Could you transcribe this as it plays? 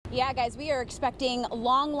Yeah, guys, we are expecting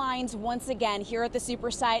long lines once again here at the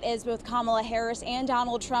super site as both Kamala Harris and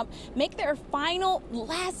Donald Trump make their final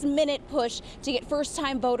last-minute push to get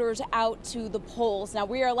first-time voters out to the polls. Now,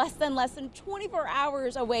 we are less than 24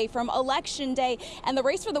 hours away from Election Day, and the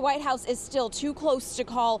race for the White House is still too close to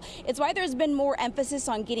call. It's why there's been more emphasis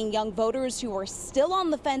on getting young voters who are still on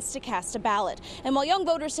the fence to cast a ballot. And while young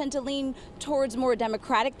voters tend to lean towards more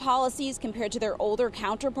Democratic policies compared to their older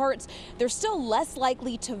counterparts, they're still less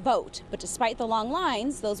likely to vote. But despite the long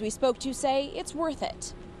lines, those we spoke to say it's worth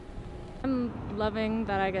it. I'm loving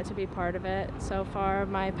that I get to be part of it so far.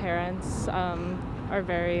 My parents are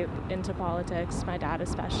very into politics, my dad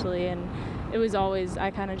especially, and it was always, I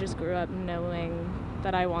kind of just grew up knowing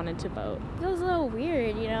that I wanted to vote. It feels a little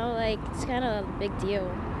weird, like it's kind of a big deal.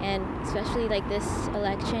 And especially like this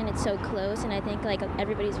election, it's so close, and I think like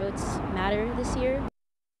everybody's votes matter this year.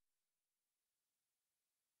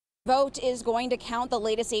 Vote is going to count. The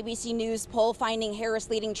latest ABC News poll finding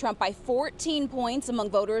Harris leading Trump by 14 points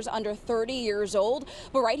among voters under 30 years old.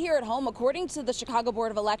 But right here at home, according to the Chicago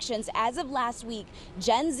Board of Elections, as of last week,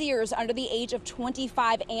 Gen Zers under the age of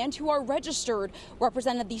 25 and who are registered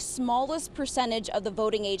represented the smallest percentage of the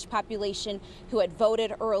voting age population who had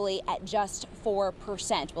voted early at just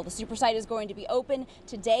 4%. Well, the super site is going to be open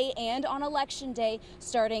today and on Election Day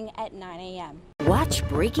starting at 9 a.m. Watch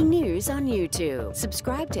breaking news on YouTube.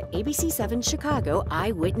 Subscribe to ABC7 Chicago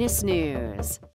Eyewitness News.